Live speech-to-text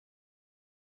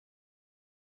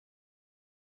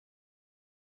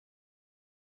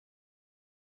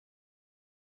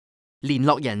聯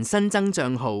絡人新增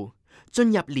帳號，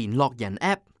進入聯絡人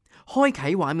App， 開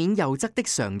啟畫面右側的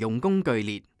常用工具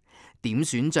列，點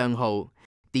選帳號，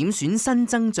點選新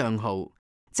增帳號，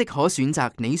即可選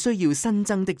擇你需要新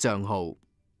增的帳號。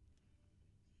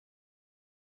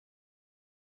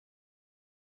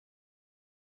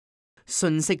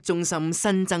訊息中心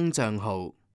新增帳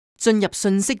號，進入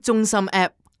訊息中心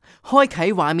App， 開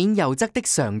啟畫面右側的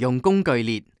常用工具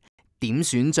列，點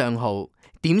選帳號，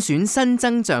點選新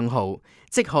增帳號，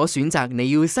即可選擇你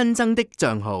要新增的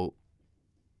帳號。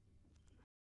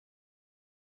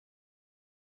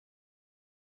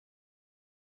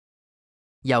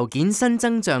郵件新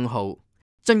增帳號，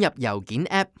進入郵件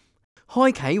App，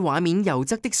 開啟畫面右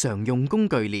側的常用工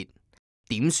具列，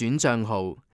點選帳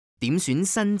號，點選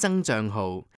新增帳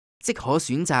號，即可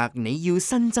選擇你要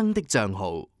新增的帳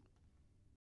號。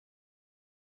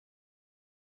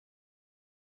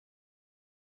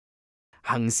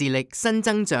行事曆新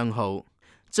增帳號，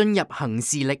進入行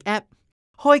事曆 App，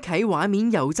 開啟畫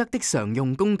面右側的常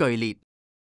用工具列，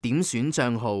點選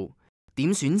帳號，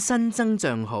點選新增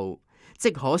帳號，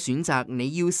即可選擇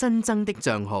你要新增的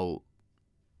帳號。